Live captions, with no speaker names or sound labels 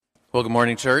Well, good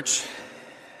morning, church.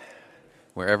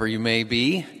 Wherever you may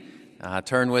be,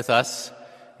 turn with us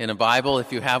in a Bible,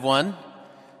 if you have one,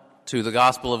 to the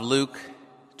Gospel of Luke,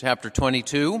 chapter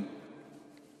 22,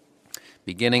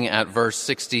 beginning at verse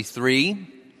 63.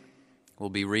 We'll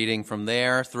be reading from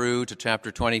there through to chapter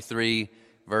 23,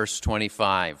 verse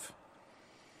 25.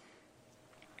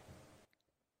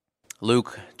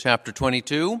 Luke, chapter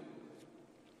 22,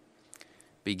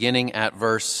 beginning at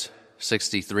verse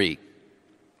 63.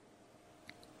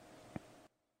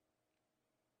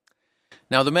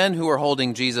 Now the men who were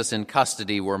holding Jesus in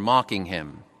custody were mocking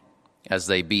him as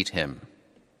they beat him.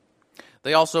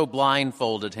 They also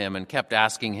blindfolded him and kept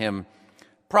asking him,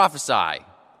 "Prophesy,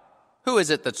 who is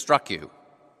it that struck you?"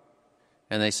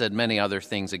 And they said many other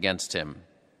things against him,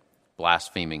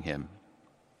 blaspheming him.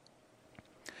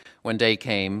 When day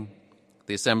came,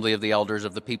 the assembly of the elders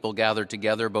of the people gathered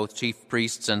together, both chief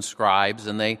priests and scribes,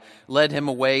 and they led him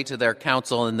away to their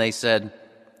council, and they said,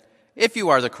 "If you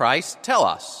are the Christ, tell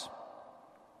us."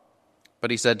 But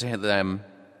he said to them,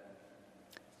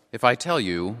 "If I tell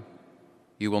you,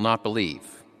 you will not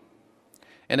believe.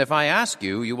 And if I ask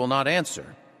you, you will not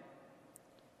answer.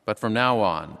 But from now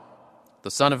on,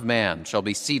 the Son of Man shall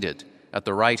be seated at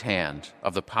the right hand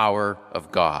of the power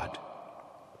of God."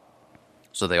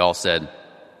 So they all said,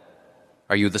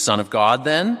 "Are you the Son of God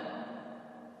then?"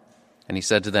 And he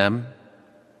said to them,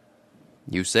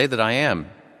 "You say that I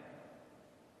am."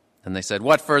 And they said,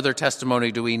 "What further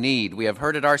testimony do we need? We have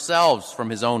heard it ourselves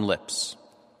from his own lips."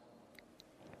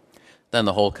 Then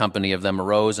the whole company of them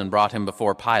arose and brought him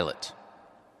before Pilate.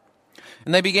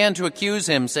 And they began to accuse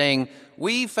him, saying,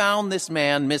 "We found this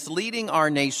man misleading our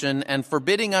nation and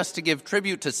forbidding us to give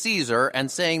tribute to Caesar,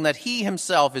 and saying that he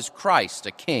himself is Christ,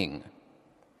 a king."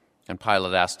 And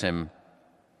Pilate asked him,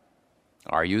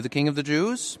 "Are you the king of the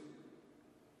Jews?"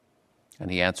 And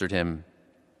he answered him,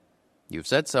 "You've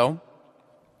said so."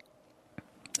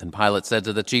 And Pilate said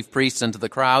to the chief priests and to the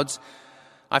crowds,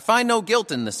 "I find no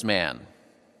guilt in this man."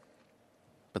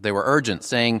 But they were urgent,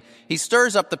 saying, "He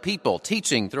stirs up the people,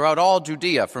 teaching throughout all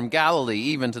Judea, from Galilee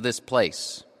even to this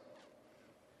place."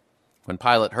 When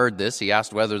Pilate heard this, he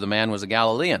asked whether the man was a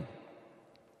Galilean.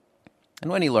 And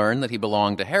when he learned that he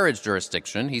belonged to Herod's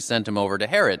jurisdiction, he sent him over to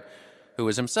Herod, who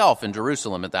was himself in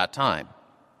Jerusalem at that time.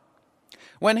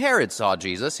 When Herod saw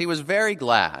Jesus, he was very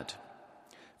glad,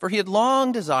 for he had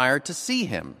long desired to see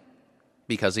him,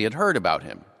 because he had heard about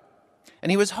him,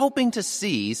 and he was hoping to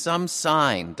see some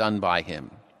sign done by him.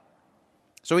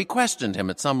 So he questioned him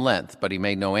at some length, but he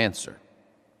made no answer.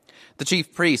 The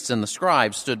chief priests and the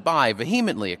scribes stood by,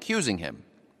 vehemently accusing him.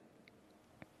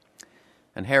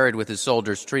 And Herod with his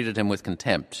soldiers treated him with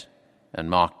contempt and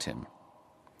mocked him.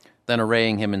 Then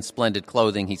arraying him in splendid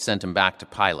clothing, he sent him back to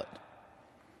Pilate.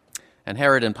 And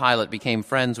Herod and Pilate became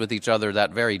friends with each other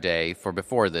that very day, for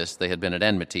before this they had been at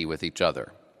enmity with each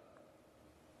other.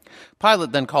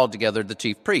 Pilate then called together the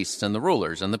chief priests and the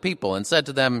rulers and the people and said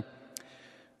to them,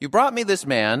 "You brought me this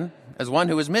man as one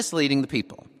who is misleading the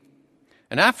people.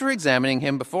 And after examining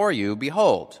him before you,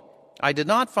 behold, I did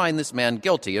not find this man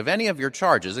guilty of any of your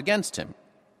charges against him.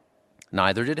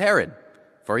 Neither did Herod,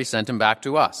 for he sent him back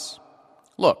to us.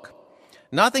 Look,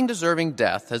 nothing deserving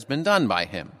death has been done by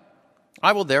him.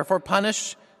 I will therefore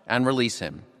punish and release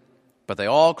him." But they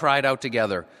all cried out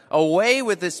together, "Away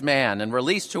with this man, and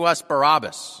release to us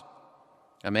Barabbas,"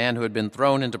 a man who had been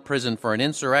thrown into prison for an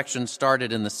insurrection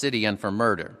started in the city and for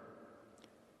murder.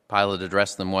 Pilate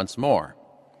addressed them once more,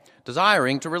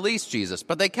 desiring to release Jesus,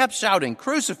 but they kept shouting,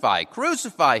 "Crucify,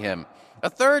 crucify him." A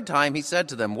third time he said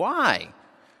to them, "Why?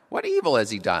 What evil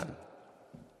has he done?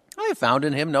 I have found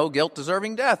in him no guilt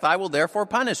deserving death. I will therefore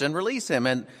punish and release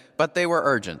him." But they were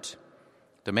urgent,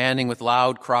 demanding with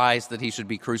loud cries that he should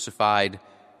be crucified,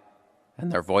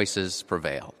 and their voices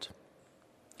prevailed.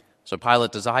 So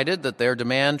Pilate decided that their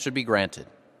demand should be granted.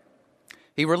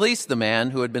 He released the man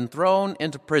who had been thrown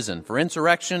into prison for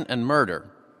insurrection and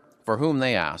murder, for whom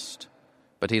they asked,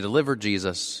 but he delivered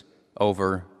Jesus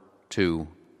over to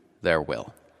their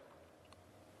will.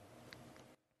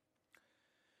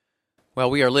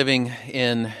 Well, we are living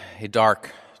in a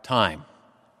dark time.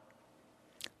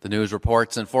 The news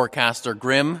reports and forecasts are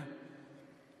grim.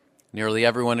 Nearly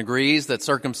everyone agrees that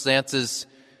circumstances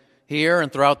here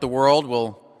and throughout the world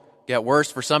will get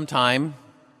worse for some time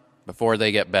before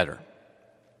they get better.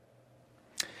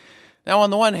 Now, on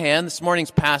the one hand, this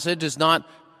morning's passage does not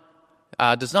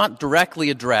directly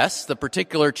address the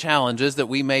particular challenges that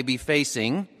we may be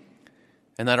facing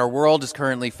and that our world is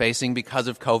currently facing because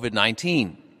of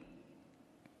COVID-19.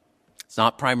 It's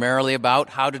not primarily about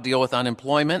how to deal with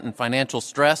unemployment and financial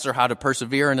stress or how to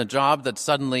persevere in a job that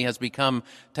suddenly has become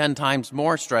 10 times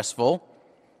more stressful.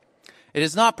 It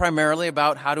is not primarily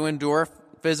about how to endure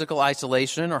physical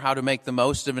isolation or how to make the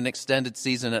most of an extended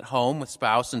season at home with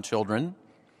spouse and children.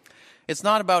 It's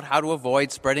not about how to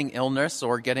avoid spreading illness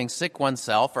or getting sick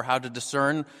oneself or how to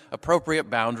discern appropriate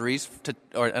boundaries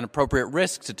or an appropriate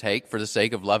risk to take for the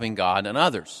sake of loving God and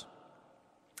others.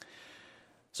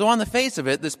 So on the face of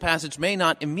it, this passage may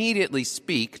not immediately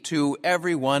speak to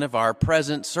every one of our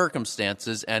present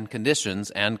circumstances and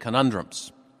conditions and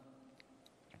conundrums.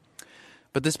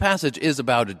 But this passage is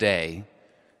about a day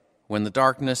when the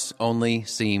darkness only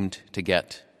seemed to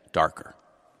get darker.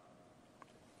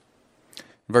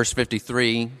 Verse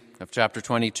 53 of chapter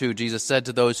 22, Jesus said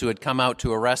to those who had come out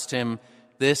to arrest him,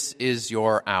 "This is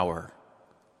your hour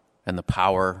and the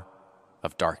power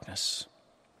of darkness."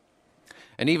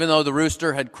 And even though the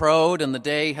rooster had crowed and the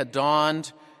day had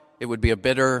dawned, it would be a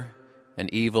bitter and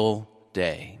evil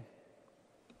day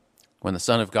when the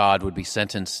Son of God would be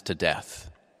sentenced to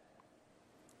death,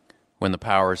 when the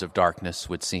powers of darkness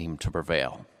would seem to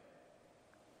prevail.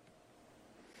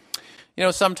 You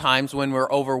know, sometimes when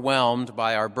we're overwhelmed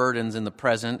by our burdens in the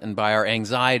present and by our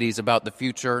anxieties about the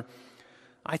future,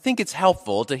 I think it's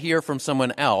helpful to hear from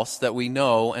someone else that we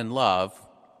know and love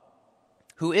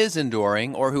who is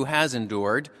enduring or who has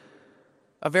endured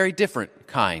a very different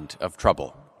kind of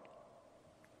trouble.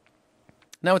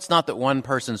 Now, it's not that one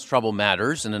person's trouble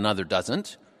matters and another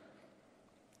doesn't.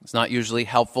 It's not usually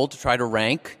helpful to try to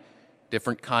rank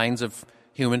different kinds of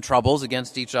human troubles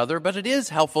against each other, but it is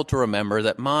helpful to remember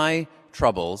that my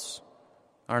troubles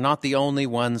are not the only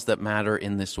ones that matter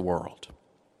in this world.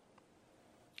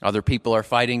 Other people are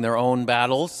fighting their own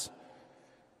battles,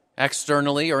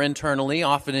 externally or internally,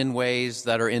 often in ways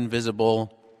that are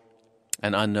invisible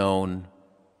and unknown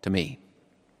to me.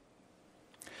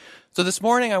 So this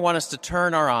morning I want us to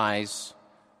turn our eyes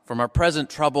from our present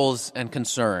troubles and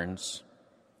concerns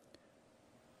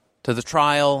to the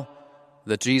trial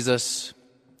that Jesus,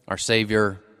 our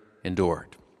Savior,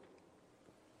 endured.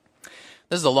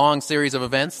 This is a long series of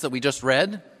events that we just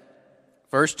read.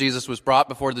 First, Jesus was brought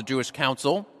before the Jewish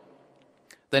council.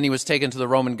 Then he was taken to the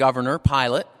Roman governor,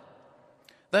 Pilate.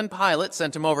 Then Pilate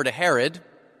sent him over to Herod.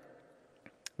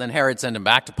 Then Herod sent him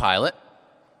back to Pilate.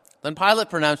 Then Pilate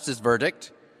pronounced his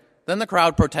verdict. Then the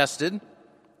crowd protested.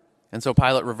 And so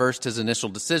Pilate reversed his initial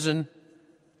decision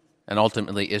and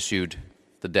ultimately issued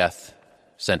the death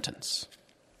sentence.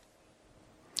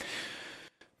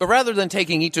 But rather than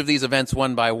taking each of these events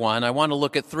one by one, I want to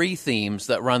look at three themes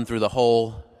that run through the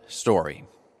whole story.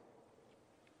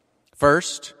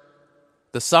 First,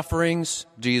 the sufferings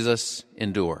Jesus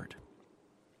endured.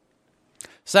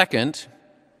 Second,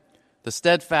 the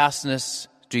steadfastness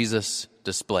Jesus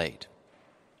displayed.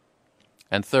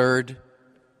 And third,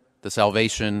 the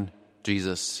salvation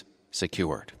Jesus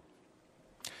secured.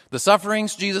 The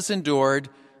sufferings Jesus endured,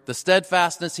 the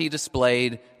steadfastness he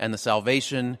displayed, and the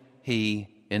salvation he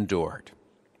endured.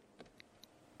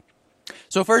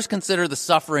 So first consider the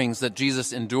sufferings that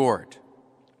Jesus endured.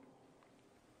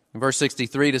 In verse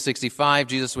 63 to 65,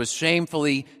 Jesus was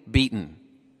shamefully beaten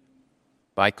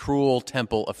by cruel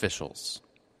temple officials.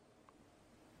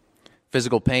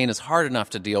 Physical pain is hard enough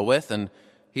to deal with, and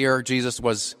here Jesus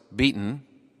was beaten.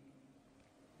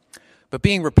 But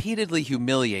being repeatedly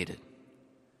humiliated,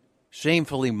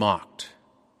 shamefully mocked,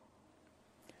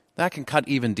 that can cut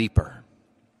even deeper.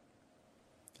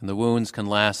 And the wounds can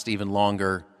last even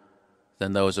longer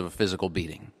than those of a physical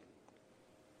beating.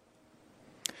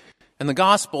 And the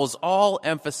Gospels all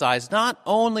emphasize not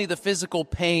only the physical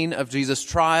pain of Jesus'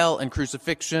 trial and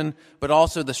crucifixion, but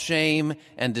also the shame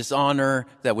and dishonor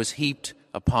that was heaped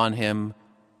upon him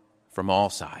from all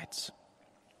sides.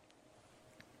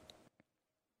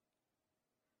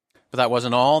 But that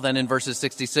wasn't all. Then in verses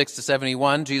 66 to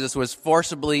 71, Jesus was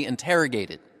forcibly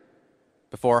interrogated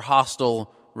before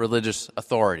hostile religious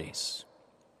authorities.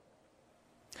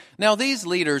 Now, these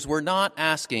leaders were not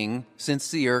asking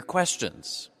sincere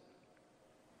questions.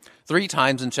 3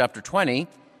 times in chapter 20,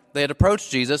 they had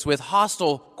approached Jesus with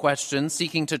hostile questions,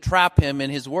 seeking to trap him in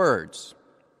his words.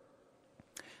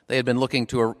 They had been looking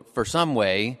for some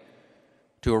way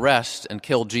to arrest and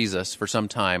kill Jesus for some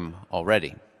time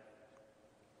already.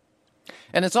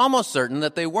 And it's almost certain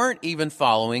that they weren't even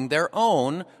following their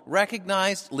own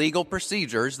recognized legal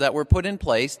procedures that were put in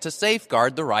place to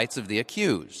safeguard the rights of the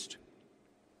accused.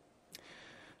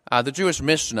 The Jewish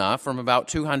Mishnah from about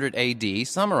 200 AD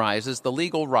summarizes the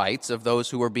legal rights of those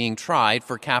who were being tried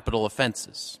for capital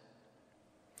offenses.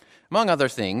 Among other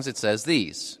things, it says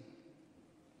these: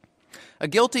 a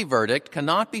guilty verdict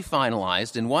cannot be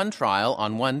finalized in one trial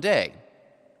on one day.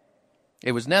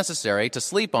 It was necessary to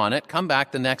sleep on it, come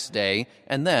back the next day,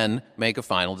 and then make a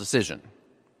final decision.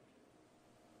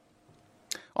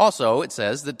 Also, it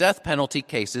says that death penalty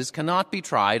cases cannot be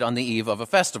tried on the eve of a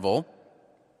festival,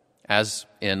 as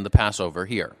in the Passover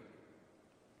here.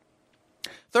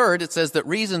 Third, it says that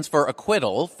reasons for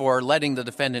acquittal, for letting the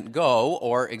defendant go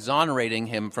or exonerating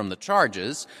him from the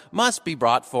charges, must be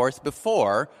brought forth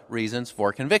before reasons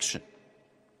for conviction.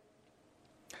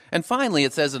 And finally,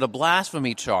 it says that a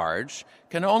blasphemy charge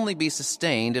can only be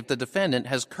sustained if the defendant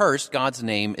has cursed God's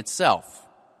name itself.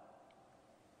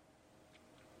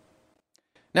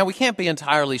 Now, we can't be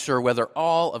entirely sure whether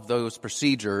all of those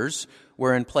procedures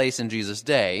were in place in Jesus'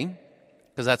 day,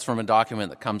 because that's from a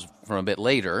document that comes from a bit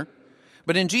later.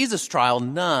 But in Jesus' trial,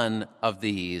 none of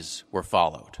these were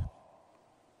followed.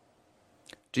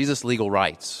 Jesus' legal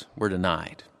rights were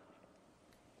denied.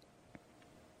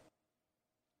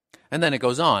 And then it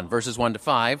goes on, verses 1 to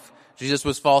 5, Jesus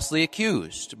was falsely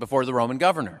accused before the Roman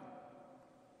governor.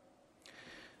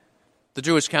 The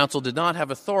Jewish council did not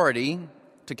have authority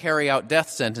to carry out death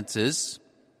sentences.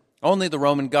 Only the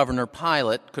Roman governor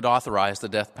Pilate could authorize the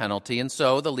death penalty, and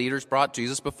so the leaders brought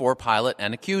Jesus before Pilate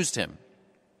and accused him.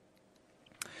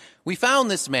 We found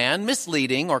this man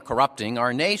misleading or corrupting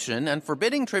our nation and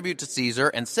forbidding tribute to Caesar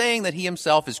and saying that he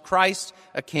himself is Christ,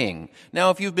 a king.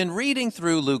 Now, if you've been reading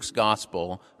through Luke's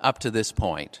gospel up to this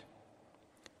point,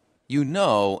 you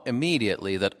know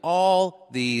immediately that all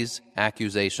these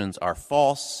accusations are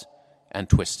false and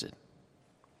twisted.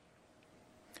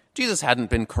 Jesus hadn't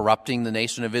been corrupting the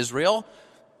nation of Israel.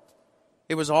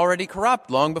 It was already corrupt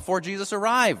long before Jesus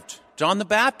arrived. John the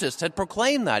Baptist had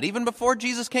proclaimed that even before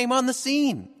Jesus came on the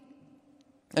scene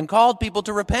and called people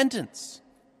to repentance.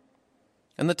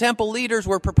 And the temple leaders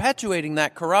were perpetuating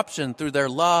that corruption through their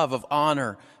love of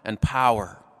honor and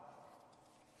power.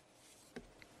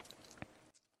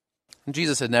 And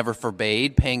Jesus had never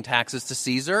forbade paying taxes to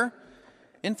Caesar.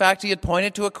 In fact, he had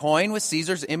pointed to a coin with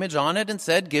Caesar's image on it and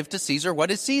said, "Give to Caesar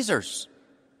what is Caesar's."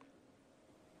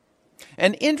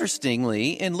 And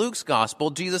interestingly, in Luke's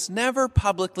gospel, Jesus never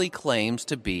publicly claims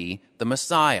to be the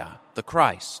Messiah, the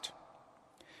Christ.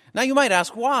 Now you might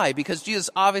ask why, because Jesus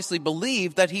obviously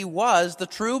believed that he was the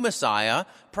true Messiah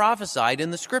prophesied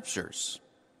in the Scriptures.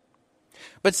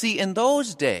 But see, in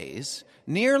those days,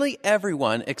 nearly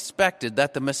everyone expected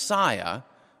that the Messiah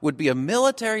would be a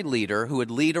military leader who would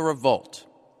lead a revolt.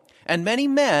 And many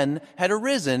men had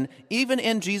arisen, even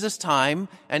in Jesus' time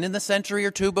and in the century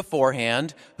or two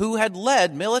beforehand, who had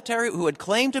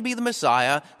claimed to be the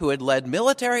Messiah, who had led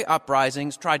military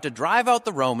uprisings, tried to drive out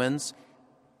the Romans,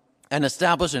 and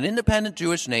establish an independent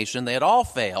Jewish nation. They had all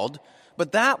failed,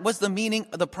 but that was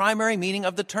the primary meaning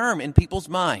of the term in people's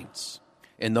minds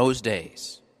in those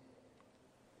days.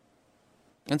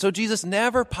 And so Jesus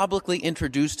never publicly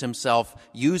introduced himself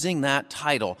using that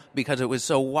title because it was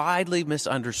so widely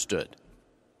misunderstood.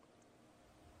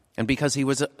 And because he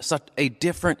was such a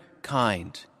different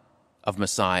kind of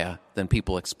Messiah than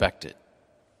people expected.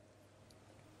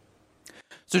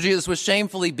 So Jesus was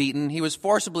shamefully beaten, he was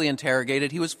forcibly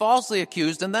interrogated, he was falsely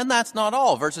accused, and then that's not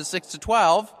all. Verses 6 to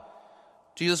 12,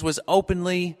 Jesus was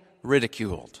openly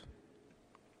ridiculed.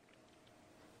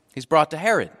 He's brought to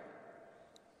Herod.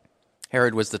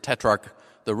 Herod was the tetrarch,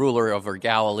 the ruler over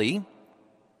Galilee,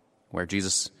 where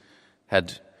Jesus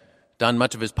had done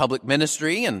much of his public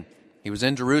ministry, and he was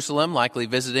in Jerusalem, likely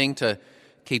visiting to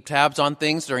keep tabs on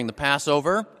things during the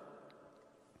Passover.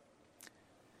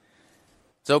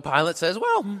 So Pilate says,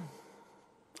 well,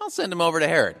 I'll send him over to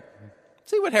Herod.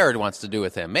 See what Herod wants to do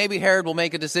with him. Maybe Herod will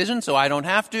make a decision so I don't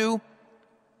have to.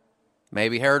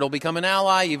 Maybe Herod will become an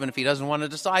ally, even if he doesn't want to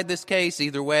decide this case.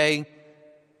 Either way,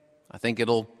 I think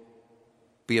it'll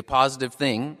be a positive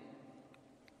thing.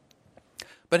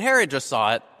 But Herod just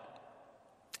saw it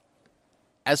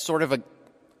as sort of an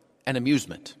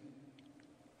amusement.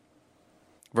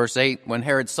 Verse 8, when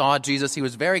Herod saw Jesus, he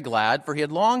was very glad, for he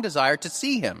had long desired to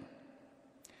see him,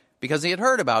 because he had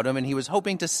heard about him, and he was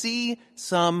hoping to see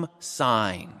some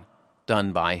sign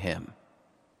done by him.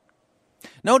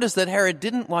 Notice that Herod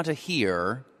didn't want to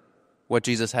hear what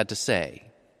Jesus had to say.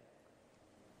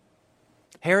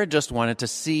 Herod just wanted to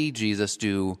see Jesus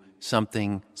do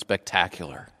something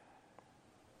spectacular.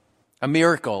 A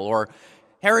miracle, or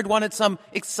Herod wanted some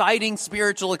exciting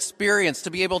spiritual experience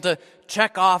to be able to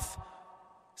check off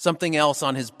something else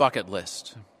on his bucket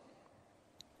list.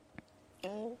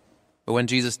 But when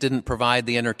Jesus didn't provide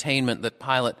the entertainment that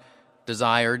Herod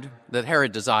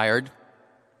desired,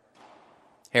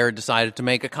 Herod decided to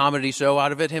make a comedy show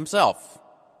out of it himself,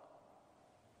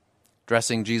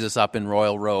 dressing Jesus up in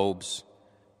royal robes,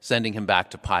 sending him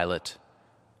back to Pilate,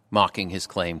 mocking his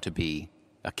claim to be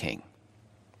a king.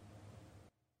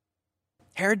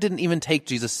 Herod didn't even take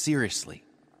Jesus seriously.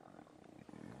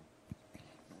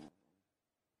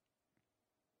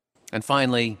 And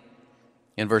finally,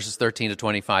 in verses 13 to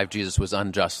 25, Jesus was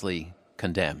unjustly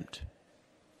condemned.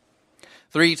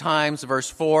 3 times, verse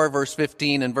 4, verse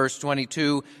 15, and verse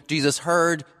 22, Jesus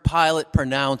heard Pilate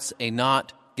pronounce a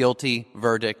not guilty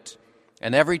verdict.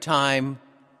 And every time,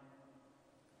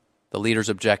 the leaders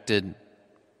objected,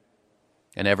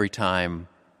 and every time,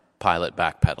 Pilate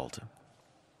backpedaled.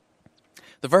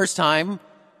 The first time,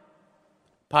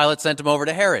 Pilate sent him over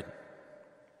to Herod.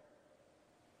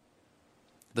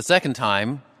 The second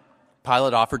time,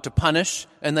 Pilate offered to punish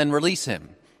and then release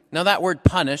him. Now that word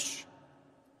punish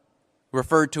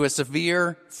referred to a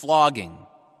severe flogging,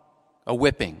 a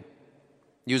whipping,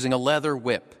 using a leather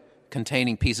whip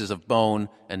containing pieces of bone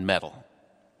and metal.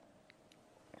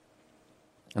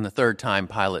 And the third time,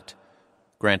 Pilate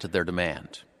granted their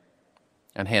demand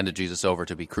and handed Jesus over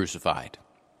to be crucified.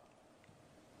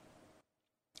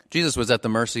 Jesus was at the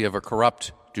mercy of a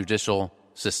corrupt judicial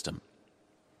system.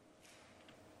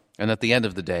 And at the end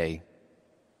of the day,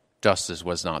 justice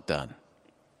was not done.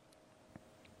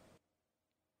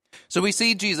 So we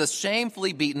see Jesus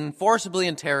shamefully beaten, forcibly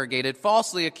interrogated,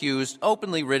 falsely accused,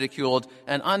 openly ridiculed,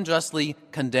 and unjustly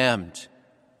condemned.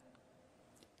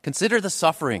 Consider the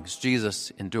sufferings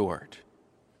Jesus endured.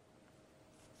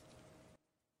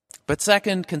 But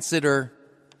second, consider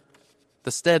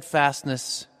the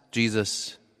steadfastness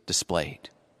Jesus displayed.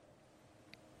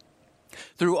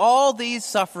 Through all these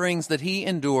sufferings that he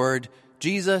endured,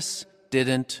 Jesus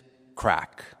didn't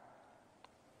crack.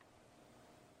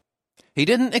 He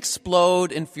didn't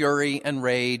explode in fury and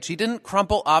rage. He didn't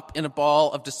crumple up in a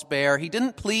ball of despair. He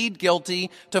didn't plead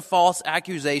guilty to false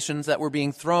accusations that were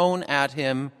being thrown at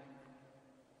him.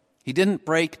 He didn't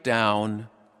break down.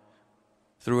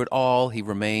 Through it all, he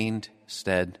remained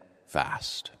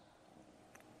steadfast.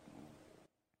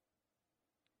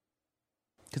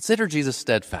 Consider Jesus'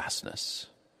 steadfastness.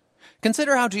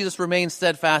 Consider how Jesus remained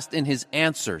steadfast in his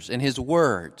answers, in his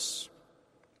words.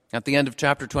 At the end of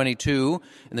chapter 22,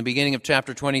 in the beginning of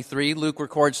chapter 23, Luke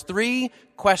records 3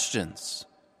 questions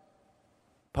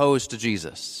posed to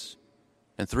Jesus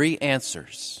and 3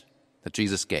 answers that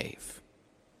Jesus gave.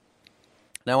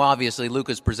 Now, obviously, Luke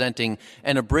is presenting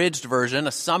an abridged version,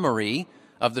 a summary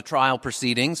of the trial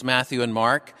proceedings. Matthew and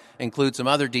Mark include some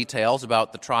other details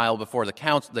about the trial before the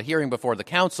council, the hearing before the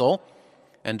council,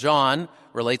 and John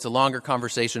relates a longer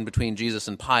conversation between Jesus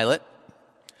and Pilate.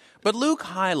 But Luke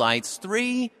highlights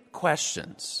 3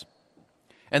 questions,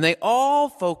 and they all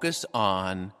focus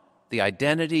on the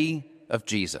identity of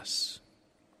Jesus.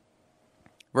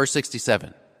 Verse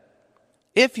 67,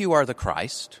 if you are the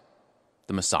Christ,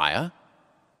 the Messiah,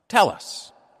 tell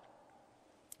us.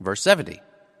 Verse 70,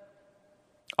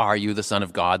 are you the Son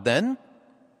of God then?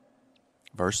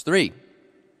 Verse 3,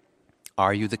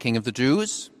 are you the King of the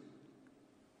Jews?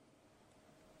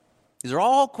 These are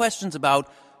all questions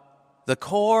about the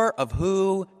core of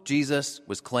who Jesus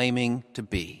was claiming to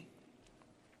be.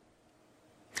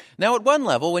 Now, at one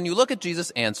level, when you look at Jesus'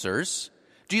 answers,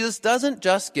 Jesus doesn't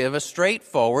just give a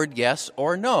straightforward yes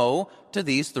or no to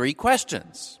these 3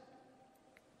 questions.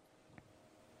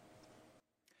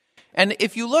 And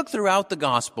if you look throughout the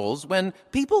Gospels, when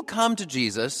people come to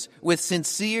Jesus with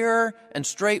sincere and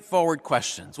straightforward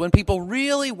questions, when people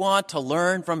really want to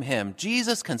learn from him,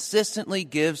 Jesus consistently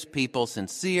gives people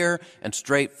sincere and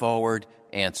straightforward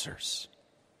answers.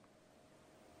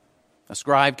 A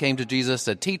scribe came to Jesus and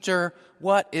said, "Teacher,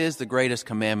 what is the greatest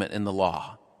commandment in the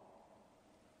law?"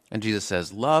 And Jesus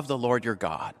says, "Love the Lord your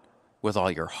God with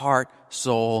all your heart,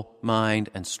 soul, mind,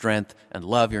 and strength, and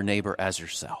love your neighbor as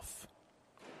yourself."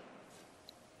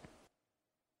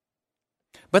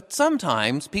 But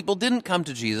sometimes people didn't come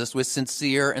to Jesus with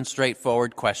sincere and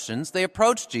straightforward questions. They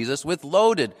approached Jesus with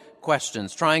loaded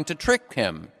questions, trying to trick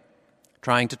him,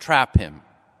 trying to trap him.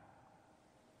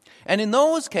 And in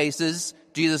those cases,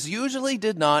 Jesus usually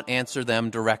did not answer them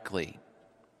directly.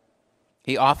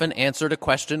 He often answered a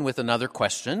question with another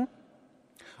question,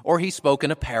 or he spoke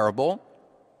in a parable,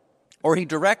 or he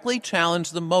directly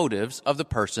challenged the motives of the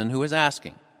person who was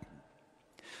asking.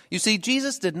 You see,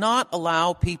 Jesus did not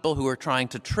allow people who were trying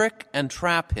to trick and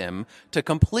trap him to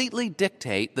completely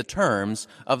dictate the terms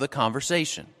of the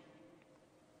conversation.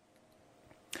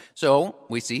 So,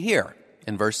 we see here,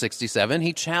 in verse 67,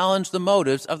 he challenged the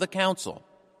motives of the council.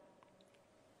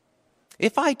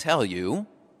 If I tell you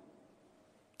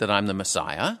that I'm the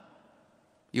Messiah,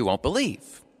 you won't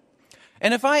believe.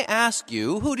 And if I ask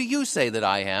you, who do you say that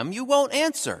I am, you won't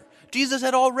answer. Jesus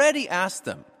had already asked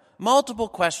them multiple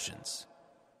questions,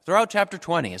 throughout chapter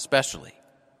 20 especially,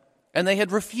 and they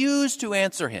had refused to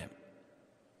answer him.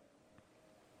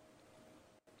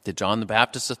 Did John the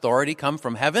Baptist's authority come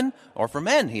from heaven or from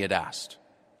men, he had asked.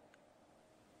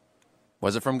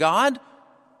 Was it from God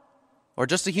or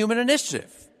just a human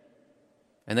initiative?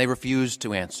 And they refused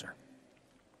to answer.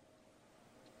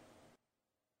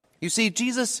 You see,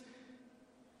 Jesus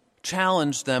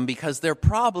challenged them because their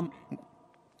problem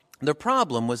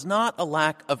was not a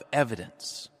lack of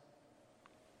evidence,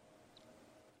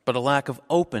 but a lack of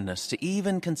openness to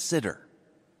even consider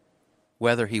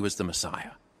whether he was the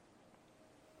Messiah.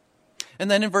 And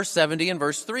then in verse 70 and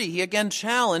verse 3, he again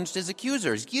challenged his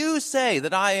accusers. You say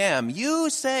that I am.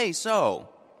 You say so.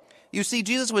 You see,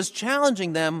 Jesus was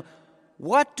challenging them.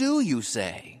 What do you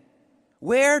say?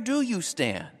 Where do you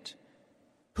stand?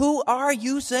 Who are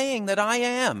you saying that I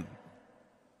am?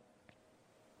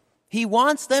 He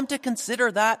wants them to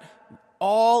consider that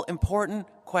all-important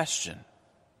question.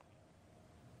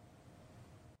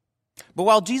 But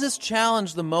while Jesus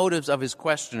challenged the motives of his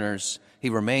questioners, he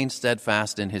remained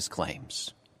steadfast in his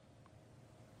claims.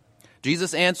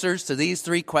 Jesus' answers to these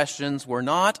three questions were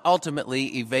not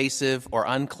ultimately evasive or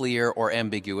unclear or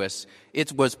ambiguous.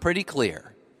 It was pretty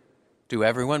clear to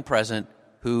everyone present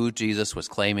who Jesus was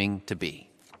claiming to be.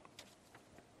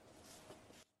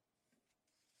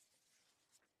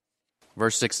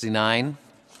 Verse 69,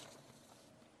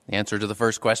 the answer to the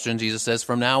first question, Jesus says,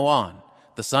 "From now on,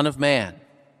 the Son of Man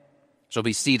shall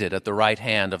be seated at the right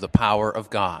hand of the power of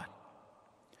God."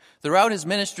 Throughout his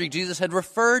ministry, Jesus had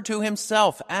referred to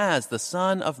himself as the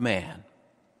Son of Man.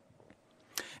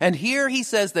 And here he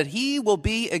says that he will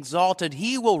be exalted,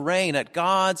 he will reign at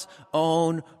God's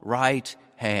own right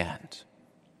hand.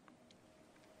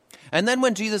 And then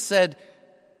when Jesus said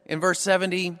in verse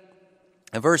 70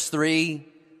 and verse 3,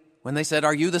 when they said,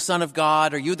 "Are you the Son of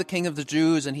God? Are you the King of the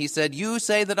Jews?" And he said, "You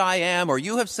say that I am," or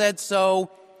 "You have said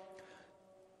so,"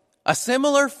 a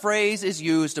similar phrase is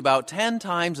used about 10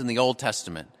 times in the Old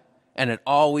Testament, and it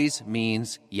always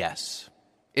means yes.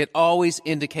 It always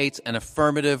indicates an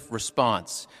affirmative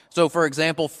response. So, for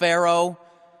example, Pharaoh,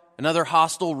 another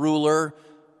hostile ruler,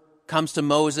 comes to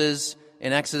Moses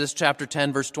in Exodus chapter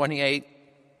 10, verse 28,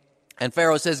 and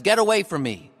Pharaoh says, "Get away from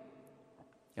me."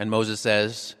 And Moses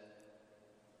says,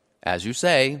 "As you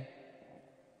say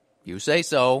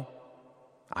so,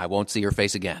 I won't see your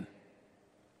face again."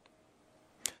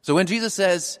 So when Jesus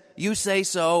says, "You say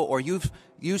so," or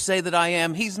you say that I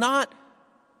am, he's not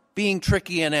being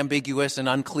tricky and ambiguous and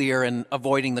unclear and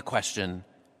avoiding the question.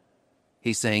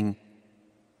 He's saying,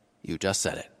 you just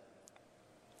said it.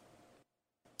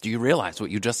 Do you realize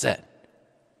what you just said?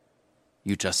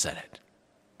 You just said it.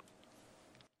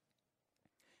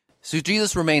 So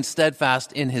Jesus remains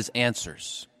steadfast in his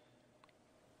answers.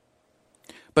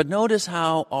 But notice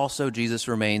how also Jesus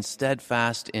remains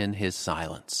steadfast in his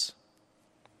silence.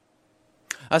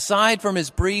 Aside from his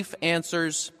brief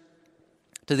answers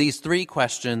to these three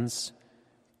questions,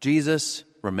 Jesus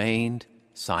remained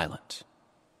silent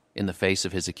in the face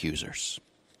of his accusers.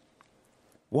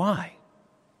 Why?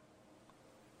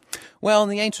 Well, in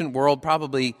the ancient world,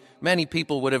 probably many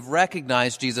people would have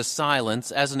recognized Jesus'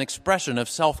 silence as an expression of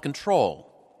self-control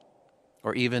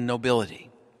or even nobility.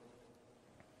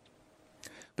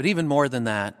 But even more than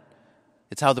that,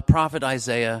 it's how the prophet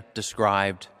Isaiah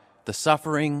described the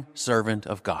suffering servant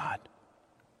of God.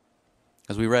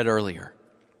 As we read earlier,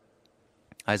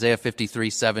 Isaiah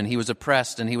 53:7, he was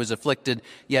oppressed and he was afflicted,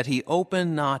 yet he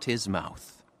opened not his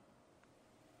mouth.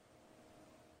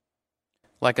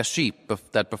 Like a sheep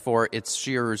that before its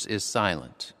shearers is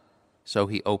silent, so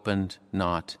he opened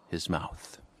not his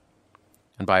mouth.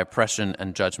 And by oppression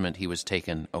and judgment he was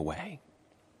taken away.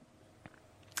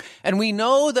 And we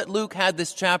know that Luke had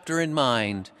this chapter in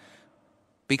mind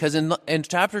because in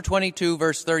chapter 22,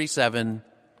 verse 37,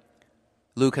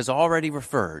 Luke has already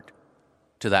referred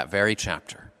to that very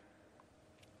chapter.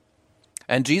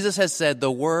 And Jesus has said, the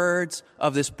words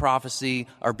of this prophecy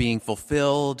are being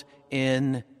fulfilled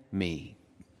in me.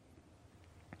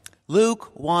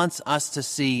 Luke wants us to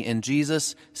see in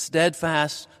Jesus'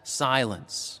 steadfast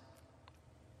silence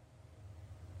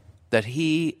that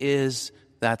he is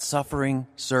that suffering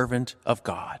servant of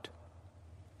God,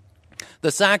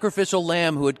 the sacrificial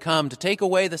lamb who had come to take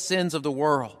away the sins of the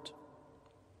world.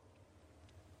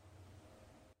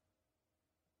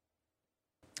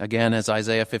 Again, as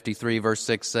Isaiah 53 verse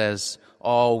 6 says,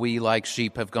 all we like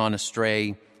sheep have gone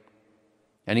astray,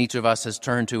 and each of us has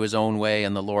turned to his own way,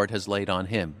 and the Lord has laid on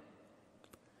him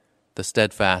the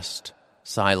steadfast,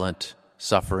 silent,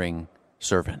 suffering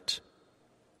servant,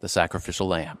 the sacrificial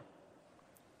lamb,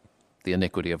 the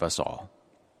iniquity of us all.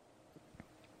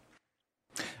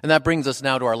 And that brings us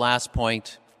now to our last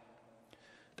point.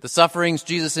 The sufferings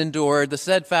Jesus endured, the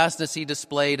steadfastness he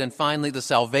displayed, and finally the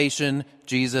salvation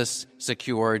Jesus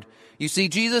secured. You see,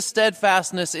 Jesus'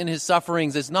 steadfastness in his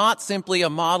sufferings is not simply a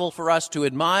model for us to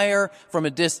admire from a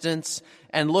distance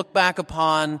and look back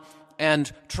upon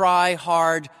and try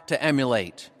hard to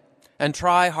emulate and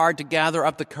try hard to gather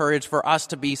up the courage for us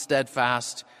to be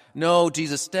steadfast. No,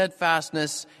 Jesus'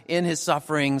 steadfastness in his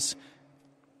sufferings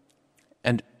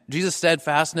and Jesus'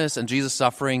 steadfastness and Jesus'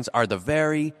 sufferings are the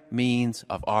very means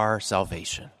of our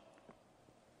salvation.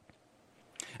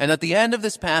 And at the end of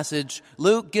this passage,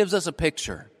 Luke gives us a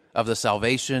picture of the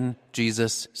salvation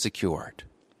Jesus secured.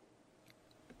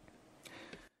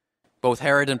 Both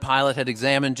Herod and Pilate had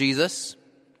examined Jesus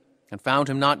and found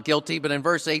him not guilty, but in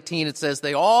verse 18 it says,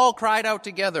 they all cried out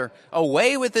together,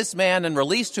 away with this man and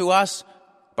release to us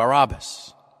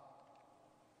Barabbas,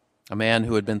 a man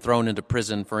who had been thrown into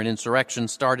prison for an insurrection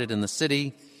started in the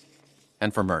city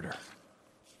and for murder.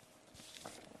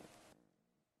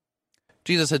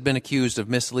 Jesus had been accused of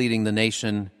misleading the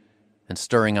nation and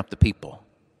stirring up the people.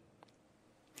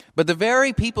 But the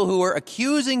very people who were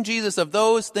accusing Jesus of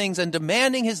those things and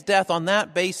demanding his death on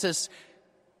that basis,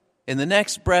 in the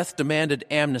next breath demanded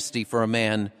amnesty for a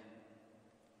man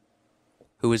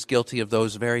who is guilty of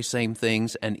those very same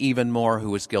things, and even more,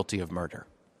 who is guilty of murder.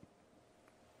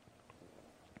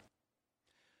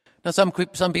 Now, some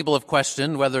people have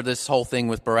questioned whether this whole thing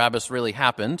with Barabbas really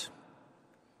happened,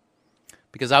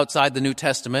 because outside the New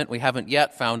Testament, we haven't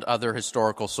yet found other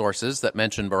historical sources that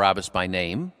mention Barabbas by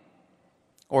name,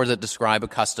 or that describe a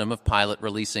custom of Pilate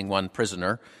releasing one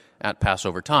prisoner at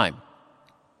Passover time.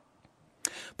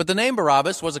 But the name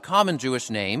Barabbas was a common Jewish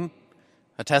name,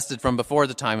 attested from before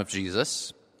the time of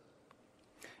Jesus.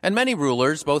 And many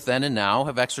rulers, both then and now,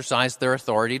 have exercised their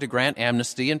authority to grant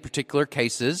amnesty in particular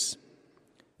cases.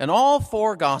 And all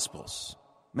four Gospels,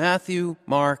 Matthew,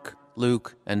 Mark,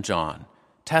 Luke, and John,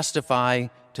 testify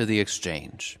to the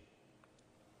exchange.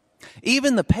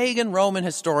 Even the pagan Roman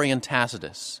historian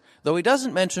Tacitus, though he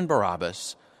doesn't mention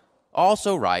Barabbas,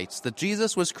 also writes that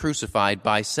Jesus was crucified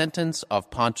by sentence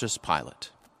of Pontius Pilate.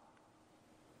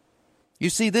 You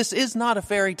see, this is not a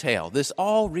fairy tale. This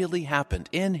all really happened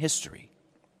in history.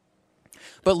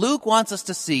 But Luke wants us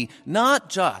to see not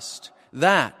just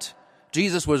that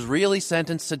Jesus was really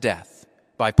sentenced to death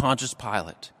by Pontius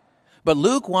Pilate, but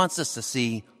Luke wants us to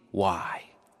see why.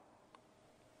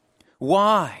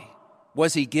 Why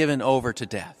was he given over to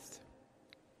death?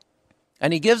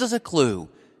 And he gives us a clue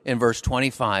in verse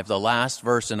 25, the last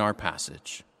verse in our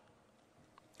passage.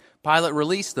 Pilate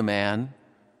released the man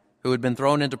who had been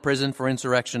thrown into prison for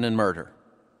insurrection and murder,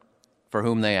 for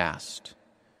whom they asked.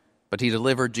 But he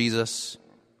delivered Jesus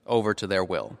over to their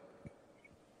will.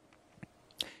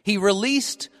 He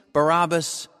released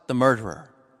Barabbas the murderer,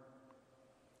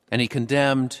 and he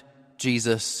condemned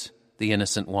Jesus, the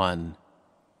innocent one,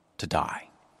 to die.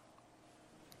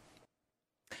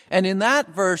 And in that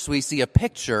verse, we see a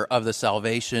picture of the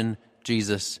salvation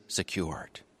Jesus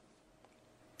secured.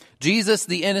 Jesus,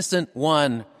 the innocent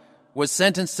one, was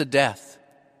sentenced to death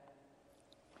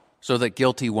so that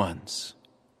guilty ones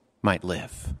might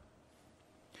live.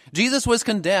 Jesus was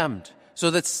condemned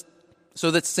so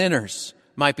that sinners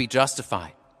might be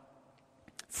justified,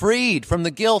 freed from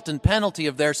the guilt and penalty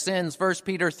of their sins. 1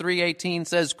 Peter 3:18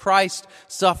 says, Christ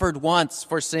suffered once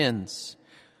for sins,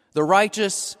 the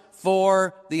righteous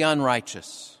for the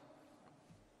unrighteous,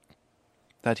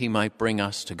 that he might bring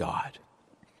us to God.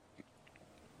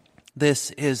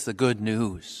 This is the good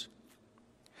news,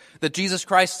 that Jesus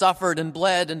Christ suffered and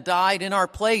bled and died in our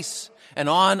place and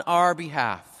on our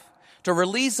behalf, to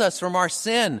release us from our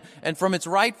sin and from its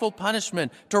rightful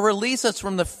punishment, to release us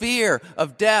from the fear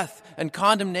of death and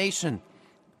condemnation,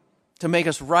 to make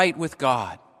us right with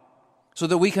God, so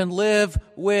that we can live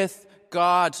with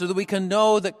God, so that we can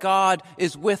know that God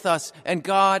is with us and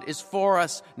God is for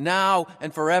us now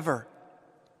and forever.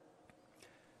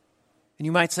 And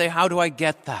you might say, how do I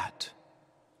get that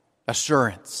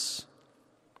assurance?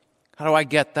 How do I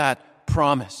get that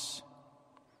promise?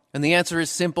 And the answer is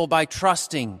simple: by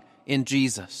trusting in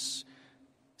Jesus,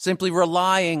 simply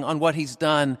relying on what he's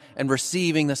done and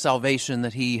receiving the salvation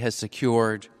that he has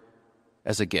secured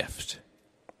as a gift.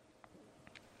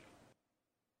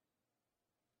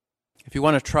 If you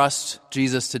want to trust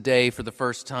Jesus today for the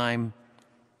first time,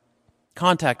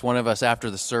 contact one of us after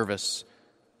the service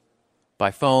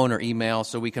by phone or email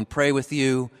so we can pray with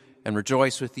you and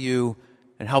rejoice with you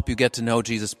and help you get to know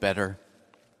Jesus better.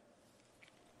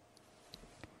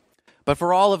 But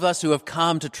for all of us who have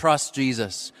come to trust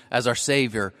Jesus as our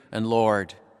Savior and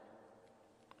Lord,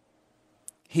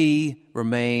 he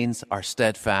remains our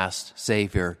steadfast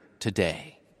Savior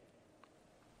today.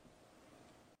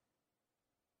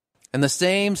 And the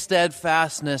same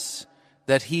steadfastness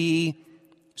that he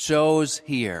shows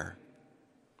here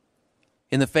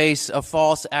in the face of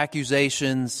false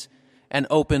accusations and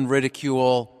open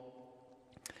ridicule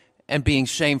and being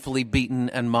shamefully beaten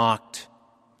and mocked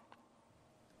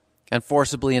and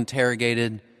forcibly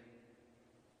interrogated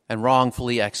and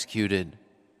wrongfully executed.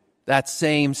 That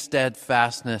same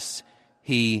steadfastness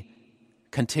he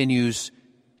continues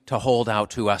to hold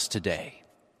out to us today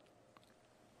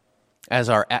as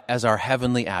our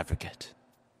heavenly advocate.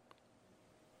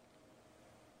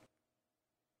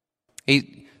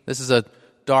 This is a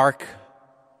dark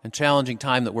and challenging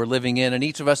time that we're living in, and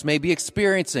each of us may be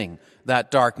experiencing that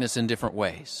darkness in different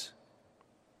ways.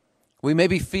 We may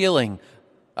be feeling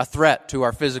a threat to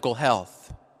our physical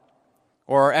health,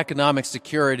 or our economic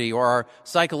security, or our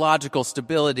psychological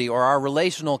stability, or our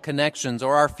relational connections,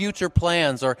 or our future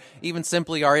plans, or even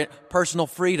simply our personal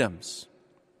freedoms.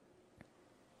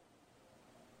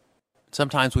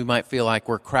 Sometimes we might feel like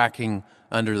we're cracking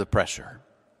under the pressure.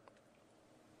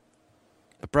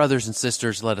 But brothers and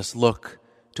sisters, let us look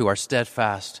to our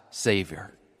steadfast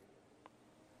Savior.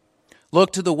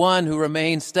 Look to the one who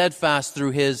remains steadfast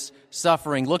through his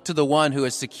suffering. Look to the one who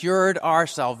has secured our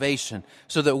salvation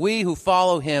so that we who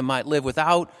follow him might live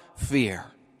without fear.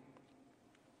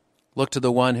 Look to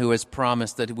the one who has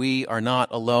promised that we are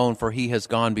not alone, for he has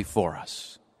gone before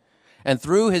us. And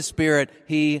through his Spirit,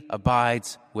 he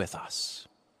abides with us.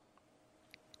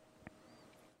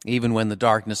 Even when the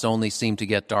darkness only seemed to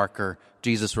get darker,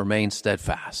 Jesus remains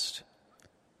steadfast.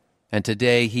 And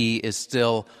today he is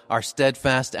still our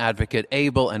steadfast advocate,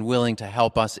 able and willing to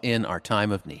help us in our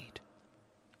time of need.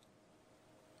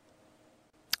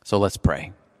 So let's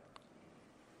pray.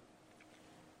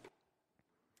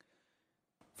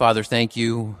 Father, thank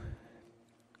you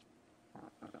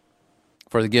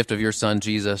for the gift of your Son,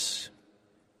 Jesus.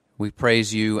 We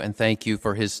praise you and thank you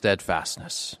for his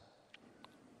steadfastness.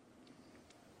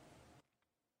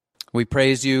 We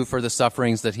praise you for the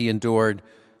sufferings that he endured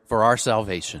for our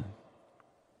salvation,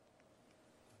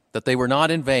 that they were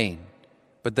not in vain,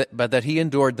 but that he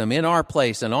endured them in our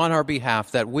place and on our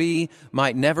behalf, that we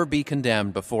might never be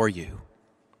condemned before you,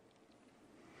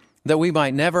 that we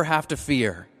might never have to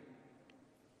fear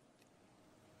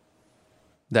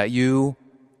that you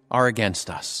are against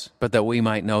us, but that we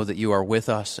might know that you are with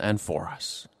us and for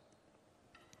us.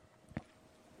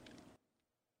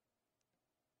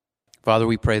 Father,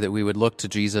 we pray that we would look to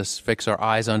Jesus, fix our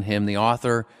eyes on him, the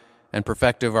author and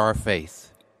perfecter of our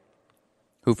faith,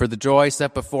 who for the joy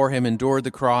set before him endured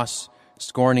the cross,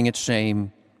 scorning its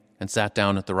shame, and sat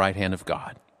down at the right hand of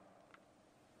God.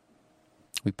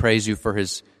 We praise you for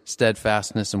his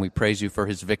steadfastness, and we praise you for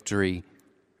his victory.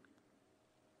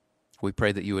 We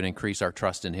pray that you would increase our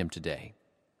trust in him today.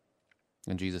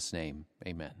 In Jesus' name,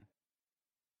 amen.